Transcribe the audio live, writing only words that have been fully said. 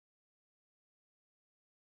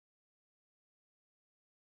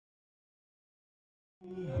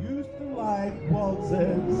Used to like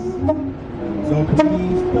waltzes, so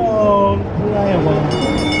please don't play a waltz.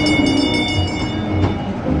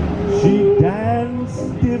 She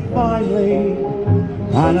danced divinely,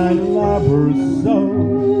 and I love her so.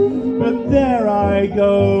 But there I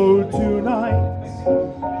go tonight,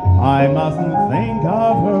 I mustn't think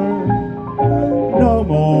of her. No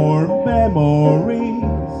more memories.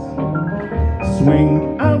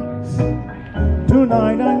 Swing out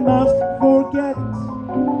tonight, I must forget.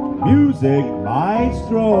 Music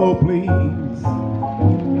maestro, please.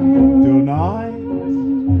 Tonight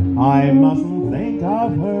I mustn't think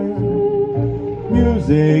of her.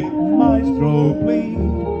 Music maestro, please.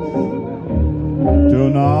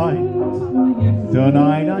 Tonight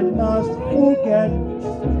I must forget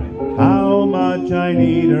how much I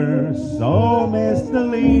need her. So Mr.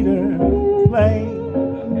 Leader, play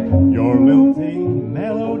your lilting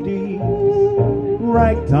melodies.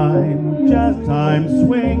 Ragtime, jazz time,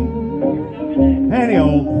 swing, any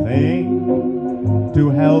old thing to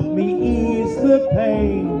help me ease the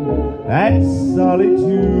pain that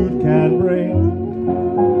solitude can bring.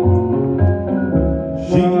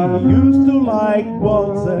 She used to like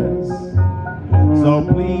waltzes, so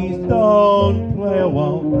please don't play a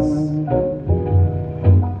waltz.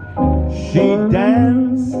 She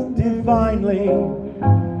danced divinely,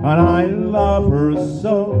 and I love her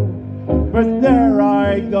so. But there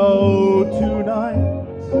I go tonight,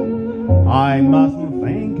 I mustn't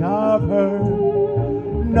think of her.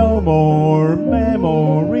 No more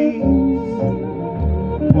memories.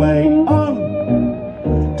 Play on.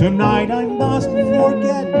 Tonight I must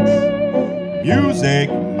forget. Music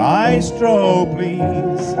maestro,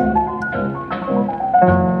 please.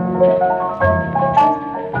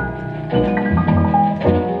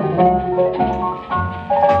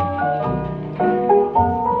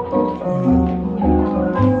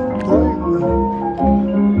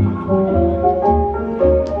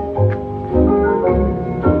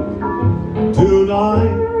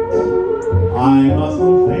 I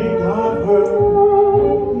mustn't think of her.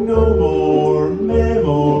 No more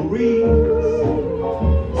memories.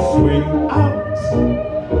 Swing out.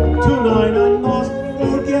 Tonight I must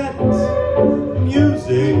forget.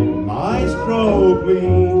 Music maestro,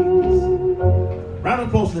 please. Round of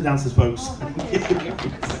applause for the dancers, folks.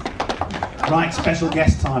 Right, special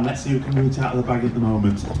guest time. Let's see who can root out of the bag at the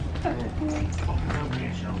moment.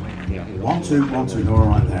 1, 2, 1, 2. You're all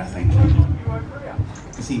right there, I think.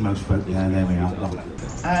 See most folk, yeah, there we are, lovely.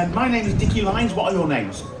 My name is Dickie Lines. What are your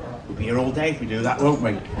names? We'll be here all day if we do that, won't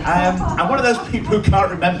we? I'm one of those people who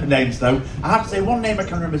can't remember names, though. I have to say, one name I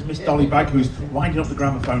can remember is Miss Dolly Bag, who's winding up the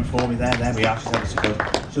gramophone for me. There we are, she's ever so good.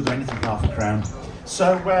 She'll do anything for half a crown.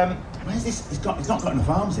 So, where's this? It's not got enough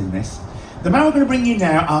arms in this. The man we're going to bring you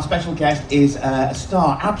now, our special guest, is a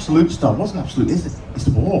star, absolute star. It wasn't absolute, is it? It's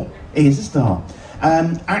the war. He is a star.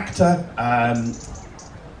 Actor,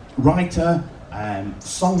 writer,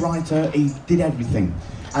 songwriter, he did everything.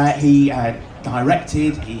 He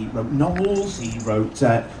directed, he wrote novels, he wrote,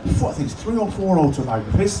 I think it's 3 or 4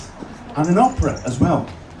 autobiographies, and an opera as well,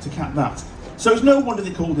 to cap that. So it's no wonder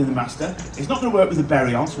they called him the master. It's not going to work with the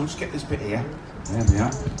berry on, so we'll just get this bit here. There we are.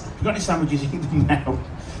 If you've got any sandwiches, eat them now.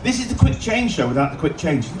 This is the quick change show without the quick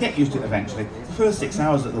change. You can get used to it eventually. The first 6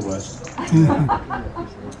 hours at the worst.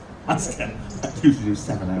 That's usually do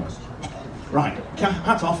 7 hours. Right,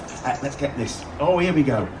 hats off, let's get this. Oh, here we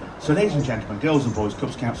go. So ladies and gentlemen, girls and boys,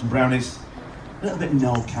 Cub Scouts and Brownies, a little bit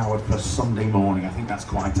Noel Coward for a Sunday morning, I think that's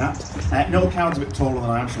quite apt. Noel Coward's a bit taller than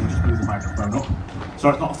I am, so we'll just move the microphone up.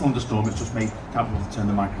 Sorry, it's not a thunderstorm, it's just me. Can't be able to turn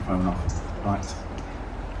the microphone off. Right.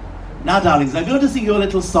 Now, darlings, I'm going to sing you a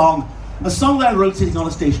little song. A song that I wrote sitting on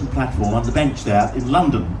a station platform on the bench there in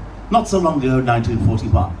London, not so long ago,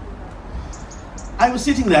 1941. I was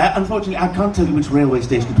sitting there, unfortunately I can't tell you which railway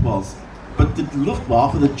station it was, but the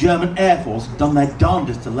Luftwaffe, the German Air Force, had done their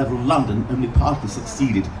darndest to level London, only partly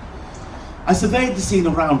succeeded. I surveyed the scene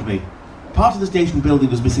around me. Part of the station building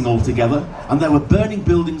was missing altogether, and there were burning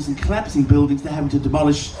buildings and collapsing buildings they're having to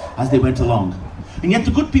demolish as they went along. And yet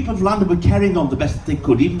the good people of London were carrying on the best that they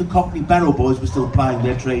could. Even the Cockney Barrow boys were still plying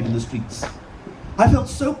their trade in the streets. I felt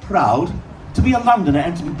so proud to be a Londoner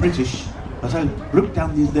and to be British that I wrote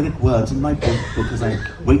down these lyric words in my book as I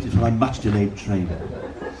waited for my much delayed train.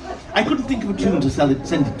 I couldn't think of a tune to send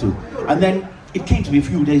it to, and then it came to me a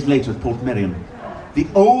few days later at Portmeirion. The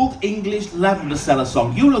old English lavender seller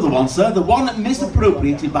song. You know the one, sir, the one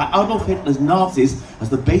misappropriated by Adolf Hitler's Nazis as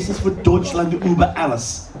the basis for Deutschland über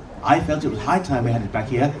alles. I felt it was high time we had it back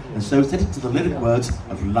here, and so set it to the lyric words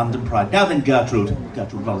of London Pride. Now then, Gertrude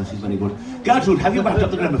Rollins, she's very good. Gertrude, have you backed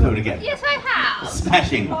up the gramophone again? Yes, I have.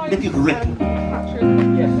 Smashing. Let you rip.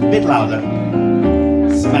 Bit louder.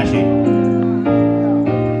 smash it.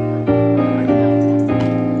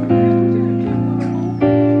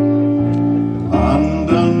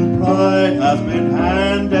 London pride has been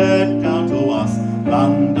handed down to us.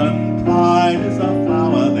 London pride is a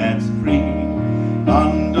flower that's free.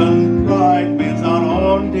 London pride means our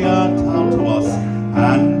own dear town to us,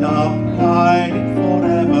 and our pride it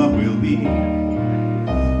forever will be.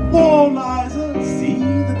 Oh, Liza, see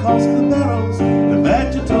the cost of the barrels, the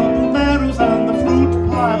vegetable marrows and the fruit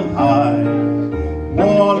piled high.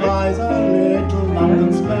 Oh, Liza, little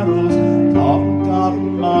London sparrows, Covent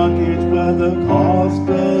Garden Market where the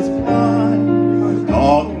costers ply.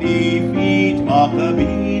 Cockney feet mark the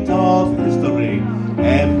beat of history,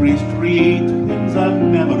 every street pins a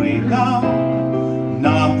memory now.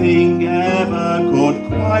 Nothing ever could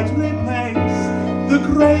quite replace the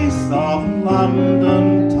grace of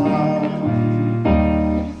London town.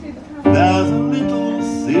 There's a little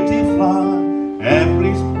city flower,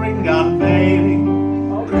 every spring unveiling,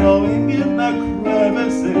 growing in the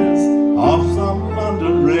crevices of some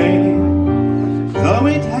London railing. Though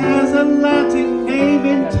it has a Latin name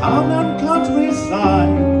in town and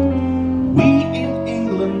countryside, we in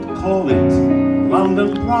England call it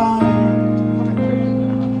London pride.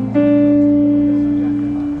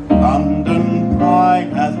 London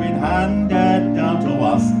pride has been handed down to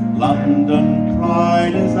us. London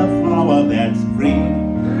pride is a flower that's free.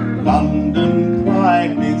 London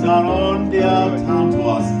pride means our own dear town to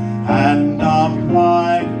us, and our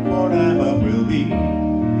pride forever will be.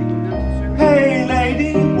 Hey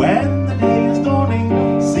lady, when the day is dawning,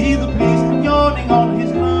 see the policeman yawning on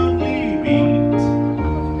his lonely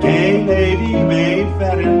beat. Gay lady,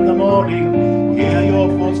 Mayfair in the morning, hear your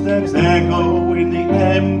footsteps echo in the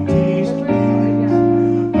empty street.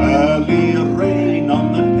 Early rain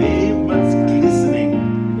on the pavements glistening,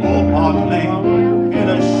 or Park Lane in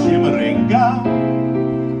a shimmering gown.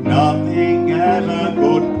 Nothing ever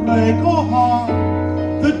could break or harm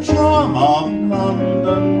the charm of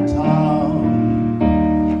London town.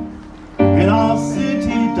 In our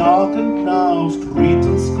city darkened now, street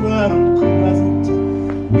and square and crescent,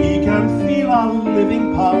 we can feel our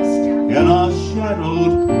living past in our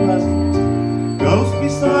shadowed present. Ghosts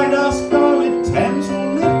beside our starlit Thames who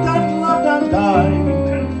lived and loved and died,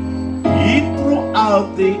 keep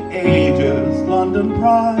throughout the ages London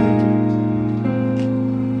pride.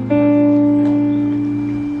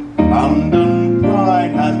 London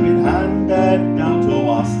pride has been handed down to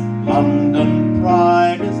us. London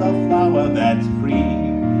pride is a flower that's free.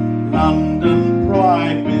 London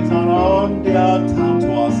pride means our own dear town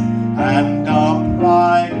to us, and our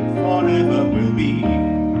pride forever will be.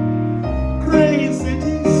 Grey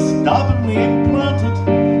city stubbornly implanted,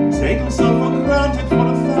 taken so for granted for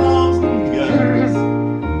 1,000 years.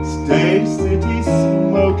 Stay city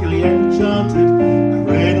smokily enchanted,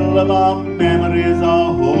 cradle of our memories,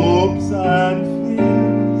 our hopes and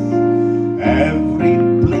fears. Every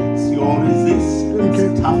blitz your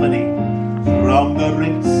resistance toughening, from the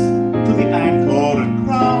Ritz to the Anchor and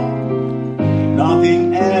Crown.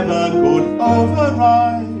 Nothing ever could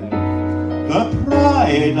override the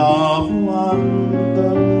pride of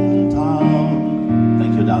London town.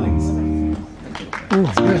 Thank you, darlings.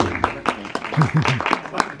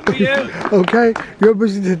 Okay, you're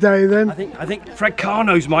busy today then? I think Fred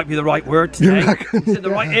Carnos might be the right word today. Is it the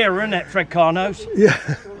right era, isn't it, Fred Carnos? Yeah.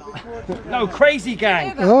 No, Crazy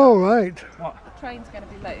Gang. Oh, right. What? Train's going to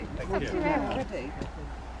be late. It's 2 hours already.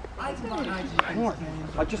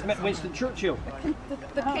 I just met Winston Churchill.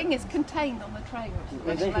 The king is contained on the train,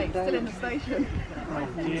 which is late, still in the station.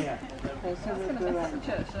 Yeah. It's going to miss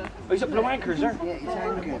Churchill. Oh, he's at Blue Anchor, is there? Yeah, he's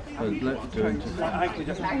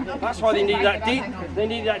anchored. That's why they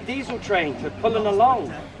need that diesel train to pull them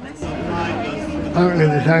along. Apparently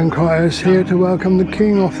the Town Crier is here to welcome the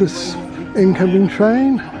King off this incoming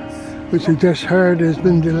train, which we just heard has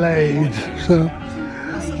been delayed. So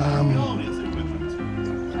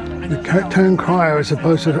the Town Crier is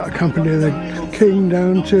supposed to accompany the King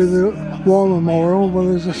down to the War Memorial, but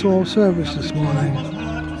there's a small service this morning.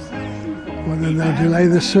 Whether they'll delay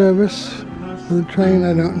the service for the train,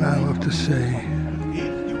 I don't know. I'll have to see.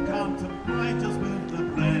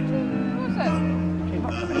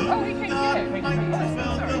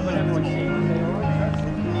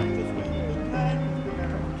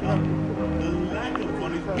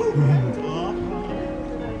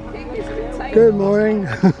 Good morning.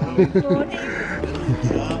 Good morning.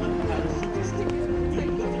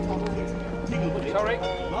 Sorry.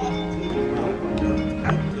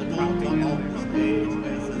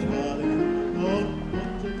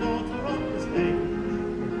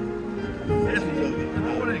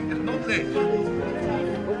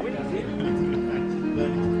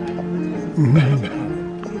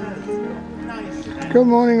 Good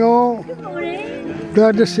morning all. Good morning.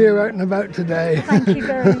 Glad to see you out and about today. Thank you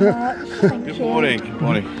very much. Thank you. Good morning. Good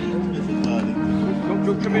morning.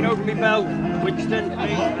 Coming over me bell, Winston,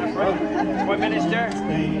 please. That's right. Prime Minister.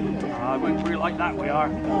 We're like that, we are.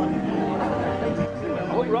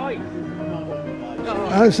 All right.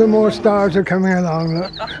 And some more stars are coming along,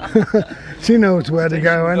 look. She knows where to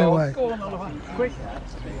go anyway. Go on, Oliver. Quick.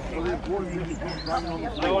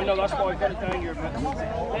 No, that's why I got it down here. But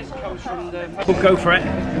this comes from the... We'll go for it.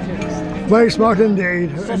 Very smart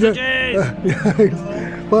indeed. Sausages!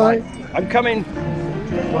 Bye. I'm coming.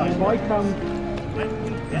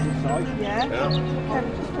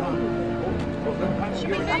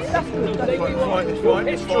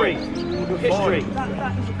 History.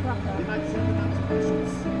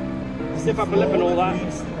 Stiff upper lip and all that.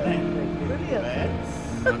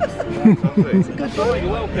 Brilliant.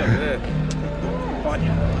 You're welcome.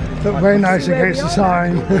 Look very nice against the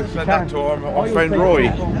sign. Said that to our friend Roy.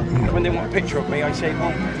 When they want a picture of me, I say,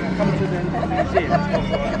 well, come to the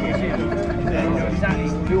museum. They know exactly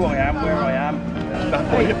who I am, where I am.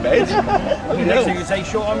 Stand by your bed. Next thing you say,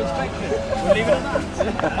 short arm inspection. We'll leave it at that.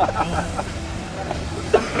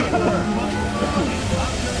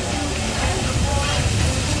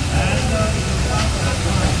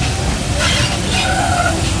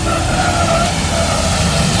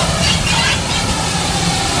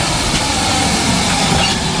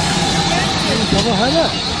 Double header.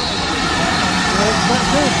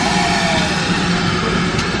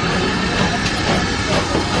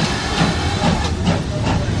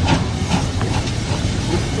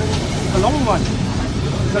 A long one.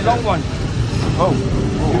 It's a long one. Oh,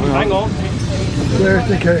 hang on. There's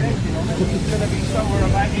the king. It's going to be somewhere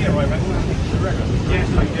about here, I reckon. Yes,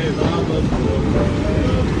 I do.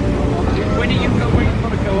 When do you go? Where you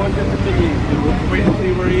want to go on? Just to see you. Wait and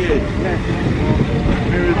see where he is. Yeah.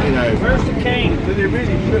 Where is he now? Where's the king? So they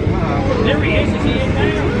really should have. There he is. Is he in now?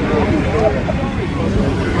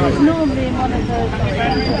 It's normally in one of those.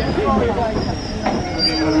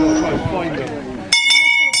 I'll try and find him.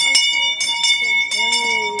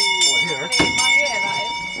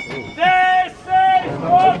 This is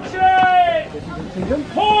WATCHETS!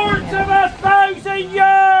 Hordes of 1,000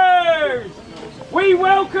 years! We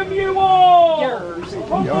welcome you all!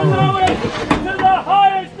 From the lowest to the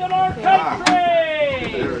highest in our country!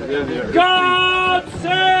 God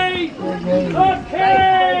save the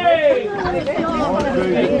King!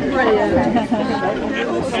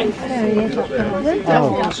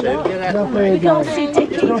 We can't see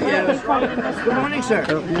Dickie. Good morning, sir.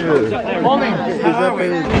 Morning!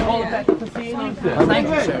 Thank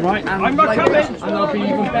you, sir. Right, and I'm not coming! and I'll be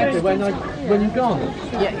even better when you're gone.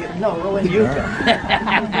 Yeah, no, when you go.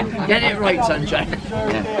 Get it right, sunshine.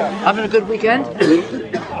 Having a good weekend? Welcome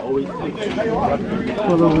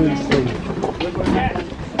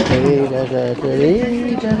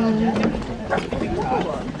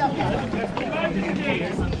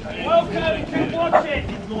to WATCHETS!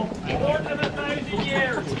 Hordes of 1,000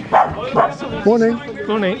 years! Morning.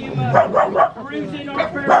 Morning. Cruising our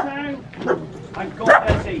fair town. And God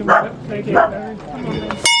bless you. Thank you.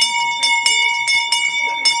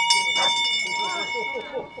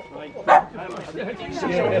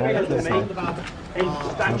 In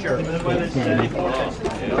stature as well as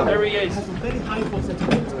there he is.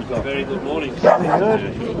 Very good morning. A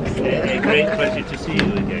great pleasure to see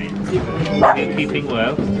you again. You're keeping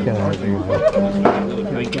well. Thank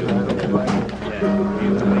you.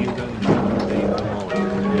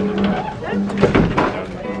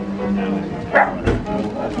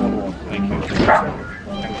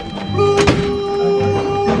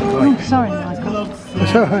 Oh, sorry, Michael.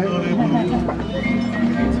 It's all right.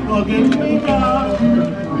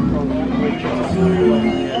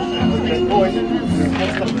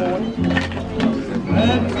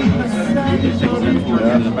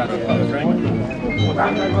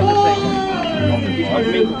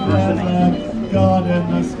 God in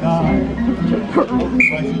the sky.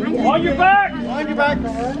 On your back! On your back.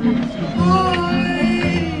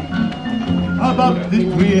 Above the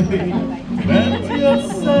great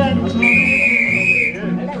 20th century.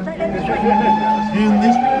 In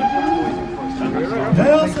this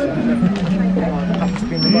there's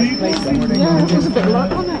There's a bit of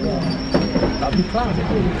luck on it.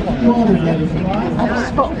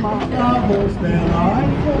 Spot mark.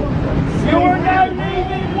 You are now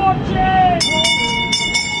leaving WATCHETS!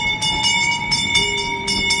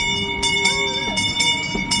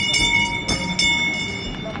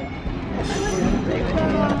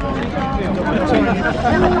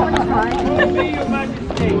 Be your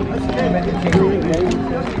Majesty.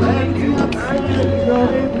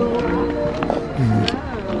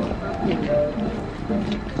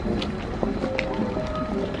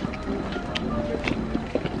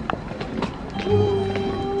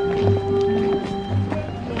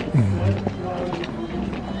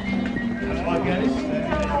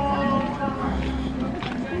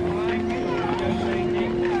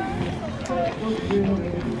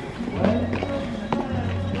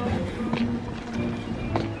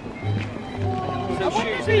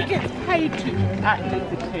 paid to act as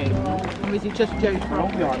the king, or is it just Joe's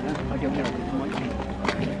property? I don't know.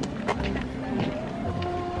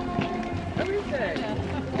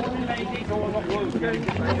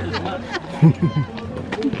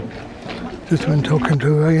 Just been talking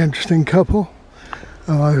to a very interesting couple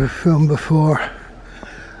who I've filmed before.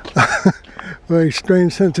 Very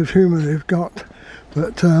strange sense of humour they've got,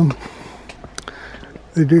 but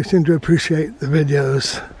they do seem to appreciate the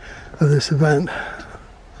videos of this event.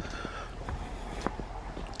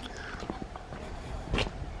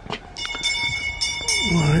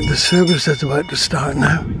 Alright, the service is about to start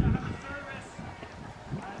now.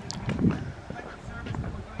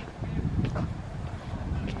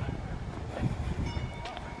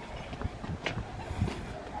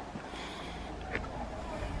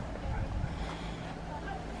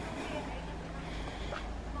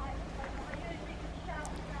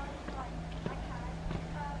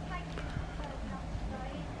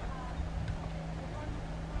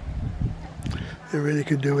 They really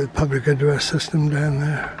could do with public address system down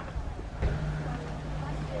there.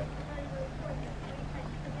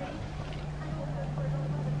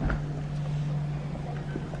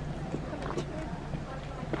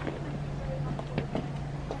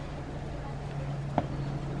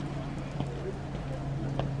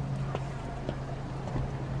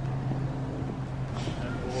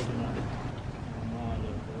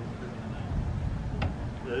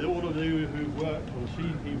 All of you who've worked or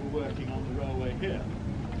seen people working on the railway here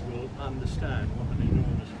will understand what an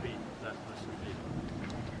enormous feat that must have been.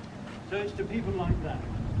 So it's to people like that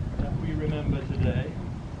that we remember today,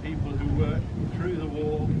 people who worked through the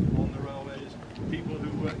war on the railways, people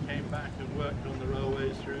who came back and worked on the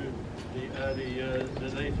railways through the early years, the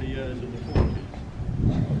later years of the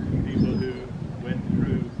 40s, people who went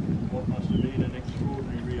through what must have been an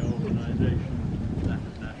extraordinary reorganisation, that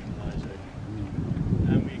of nationalisation.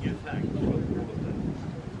 And we give thanks for all of them.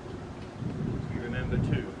 We remember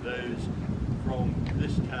too those from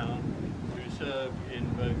this town who served in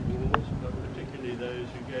both wars, but particularly those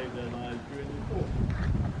who gave their lives during the war.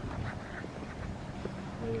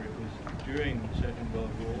 Whether it was during the Second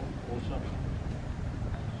World War or subsequent.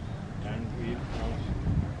 And we ask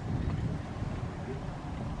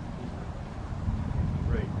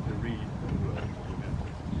great to read the words of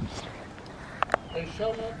the They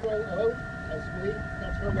shall not grow old as we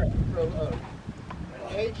that are left grow old.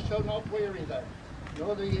 Age shall not weary them,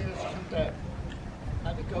 nor the years condemn.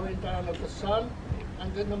 At the going down of the sun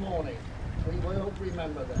and in the morning, we will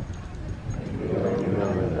remember them. We will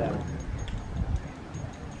remember them.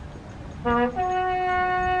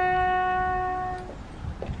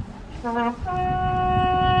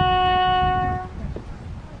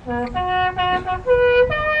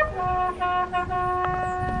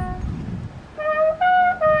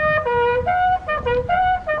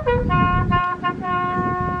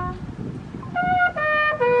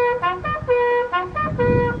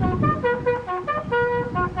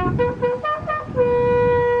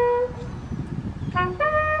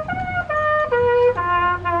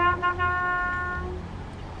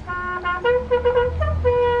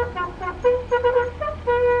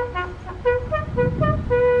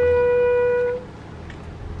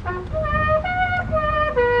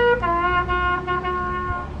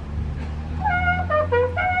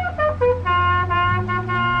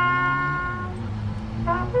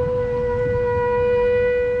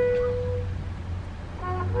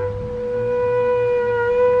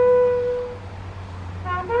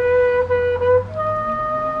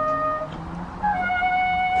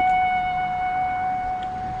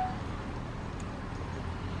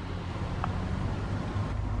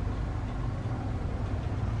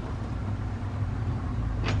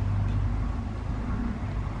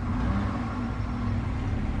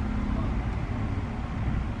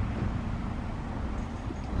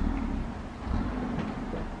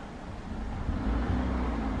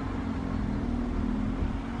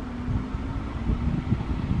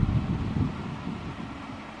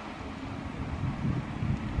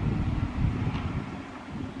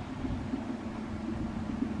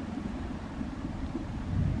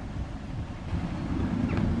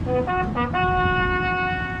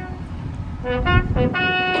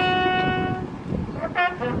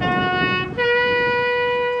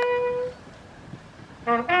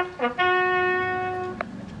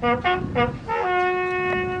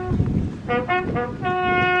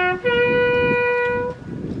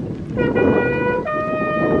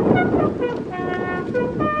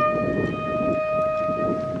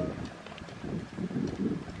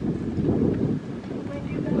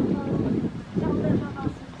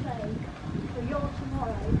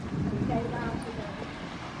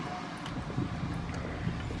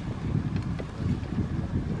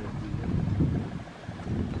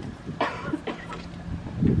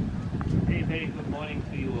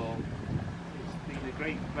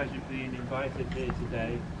 delighted here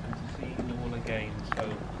today and to see you all again. So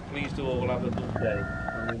please do all have a good day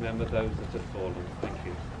and remember those that have fallen. Thank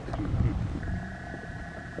you.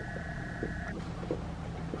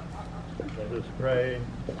 Let us pray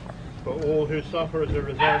for all who suffer as a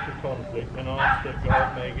result of conflict and ask that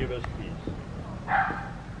God may give us peace.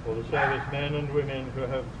 For the servicemen and women who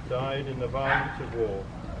have died in the violence of war,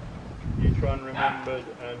 each one remembered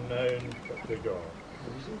and known to God.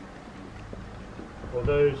 For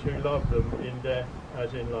those who love them in death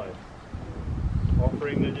as in life,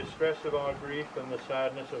 offering the distress of our grief and the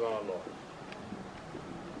sadness of our loss.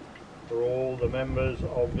 For all the members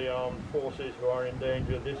of the armed forces who are in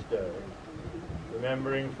danger this day,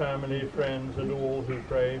 remembering family, friends and all who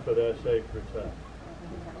pray for their safe return.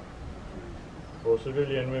 For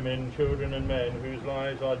civilian women, children and men whose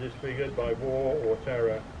lives are disfigured by war or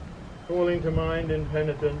terror, calling to mind in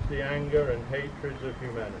penitence the anger and hatreds of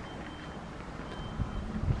humanity.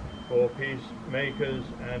 For peacemakers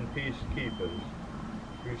and peacekeepers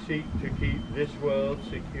who seek to keep this world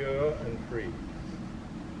secure and free.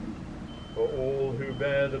 For all who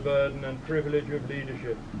bear the burden and privilege of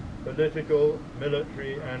leadership, political,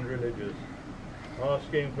 military and religious,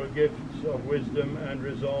 asking for gifts of wisdom and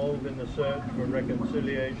resolve in the search for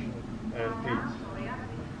reconciliation and peace.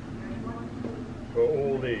 For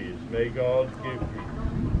all these, may God give peace.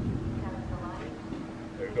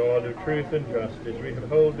 O God of truth and justice, we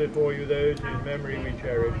hold before you those whose memory we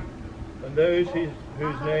cherish, and those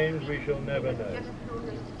whose names we shall never know.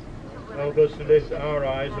 Help us to lift our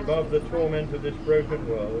eyes above the torment of this broken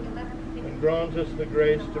world, and grant us the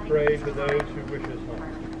grace to pray for those who wish us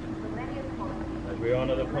harm. As we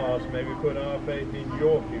honour the past, may we put our faith in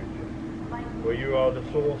your future, for you are the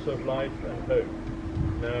source of life and hope,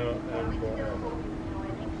 now and forever.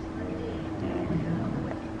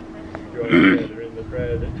 Join together in the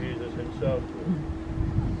prayer that Jesus himself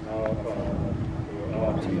taught. Our Father, who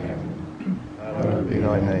art in heaven, hallowed be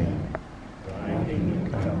thy name. Thy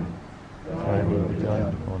kingdom come, thy will be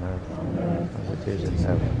done on earth as it is in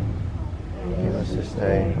heaven. Give us this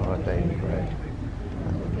day our daily bread,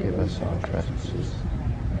 and forgive us our trespasses,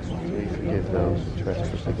 as we forgive those who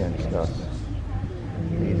trespass against us.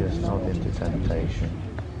 Lead us not into temptation,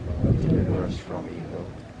 but deliver us from evil.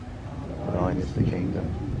 For thine is the kingdom,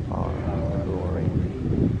 power, and glory,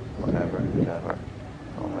 forever and ever.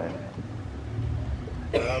 Amen.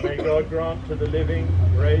 Now may God grant to the living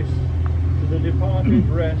grace, to the departed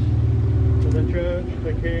rest, to the Church,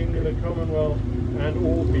 the King, the Commonwealth, and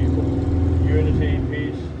all people, unity,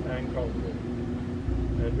 peace, and comfort.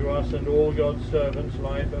 And to us and all God's servants,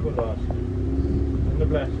 life everlasting. And the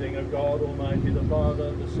blessing of God Almighty, the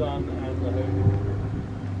Father, the Son, and the Holy Spirit,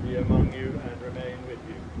 be among you and remain with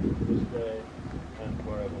you this day and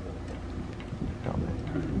forevermore. Amen.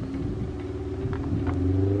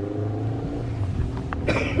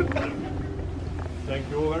 Thank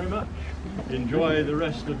you all very much. Enjoy the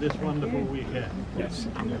rest of this wonderful weekend. Yes.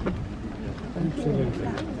 Absolutely.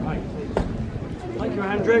 Right. Thank you,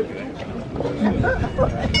 Andrew.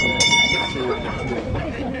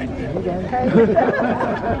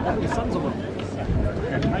 Sons of them.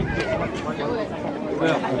 Thank you.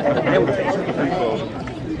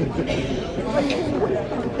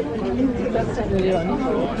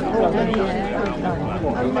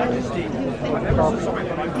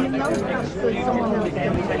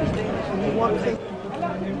 Well,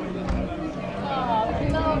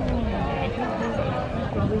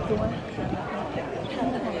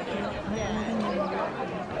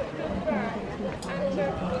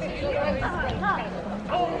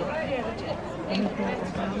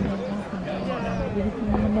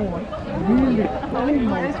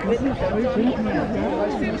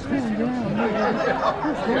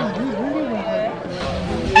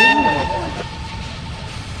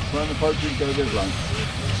 When the poachers go this long.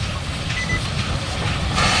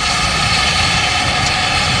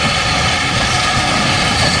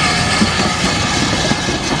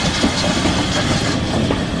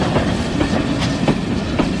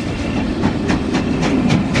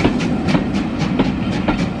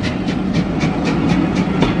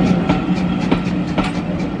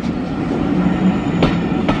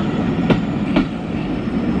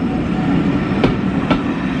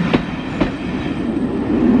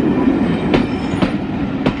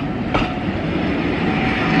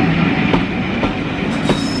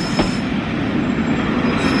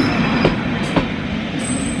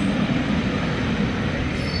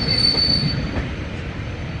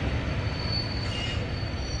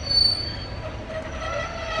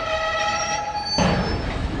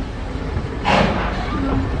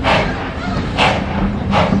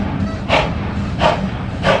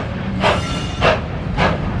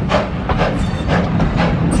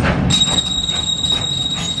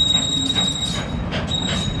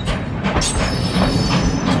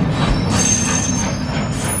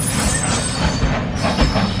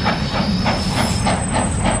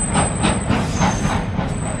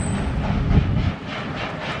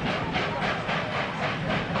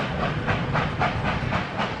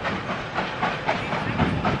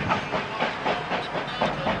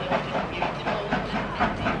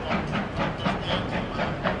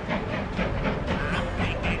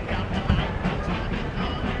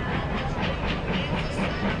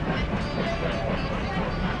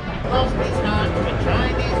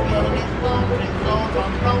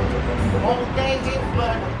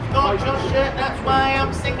 why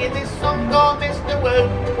I'm singing this song called Mr. Woo.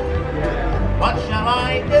 What shall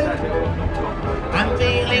I do? I'm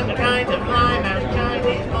feeling kind of limehouse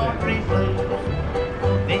Chinese laundry blues.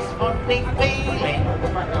 This funny feeling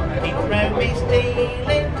keeps round me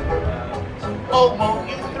stealing. Oh, won't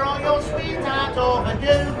you throw your sweetheart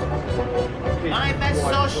overdue? My mess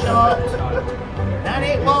so short that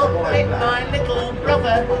it won't fit my little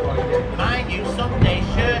brother. My new Sunday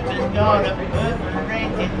shirt has got a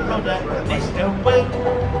perforated rudder. Mr. Woo,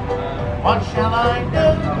 what shall I do?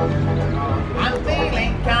 I'm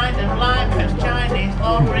feeling kind of limehouse Chinese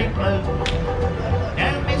laundry blues.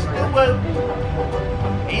 Now Mr. Woo,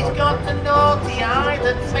 he's got a naughty eye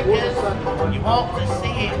that flickers. You ought to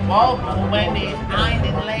see it wobble when he's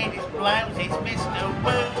ironing ladies' blouses. Mr.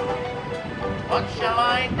 Woo, what shall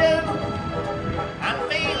I do? I'm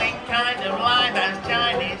feeling kind of limehouse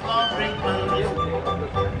Chinese laundry blues.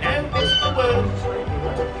 Now Mr. Woo,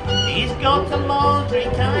 he's got a laundry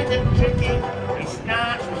kind of tricky. He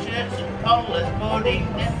starts with shirts and collars, but he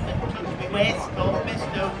never touches me waistcoat.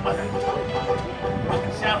 Mr. Woo, what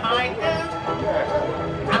shall I do?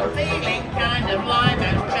 I'm feeling kind of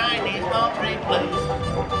limehouse Chinese laundry blues.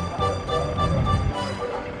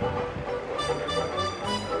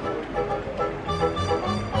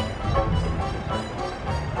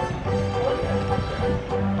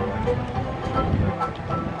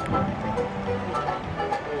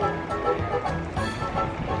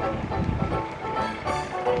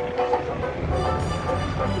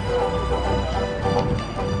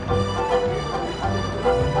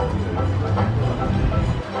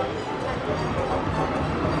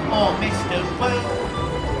 Oh, Mr. Woo,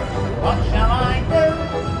 what shall I do?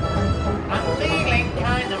 I'm feeling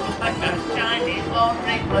kind of like those Chinese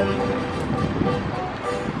laundry blues.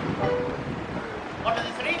 One of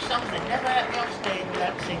the three songs that never let me off stage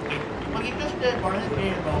without singing. Well, you just heard one of the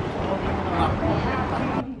dear ones.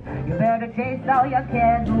 You better chase all your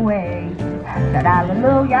cares away. Said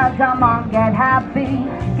hallelujah, come on, get happy.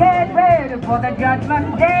 Get ready for the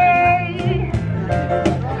judgment day.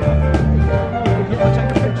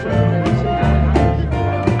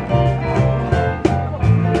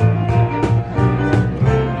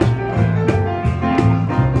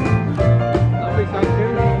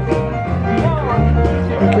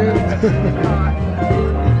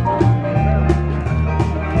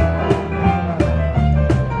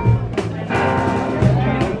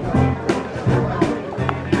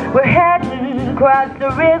 We're heading across the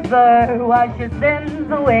river, wash your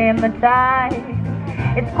sins away in the tide.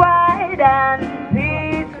 It's quiet and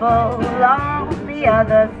peaceful along the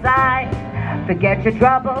other side. Forget your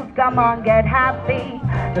troubles, come on, get happy.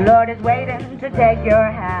 The Lord is waiting to take your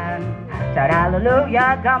hand. Shout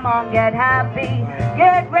hallelujah, come on, get happy.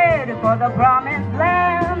 Get ready for the promised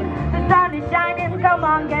land. The sun is shining, come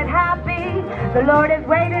on, get happy. The Lord is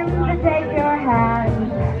waiting to take your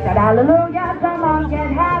hand. Shout hallelujah.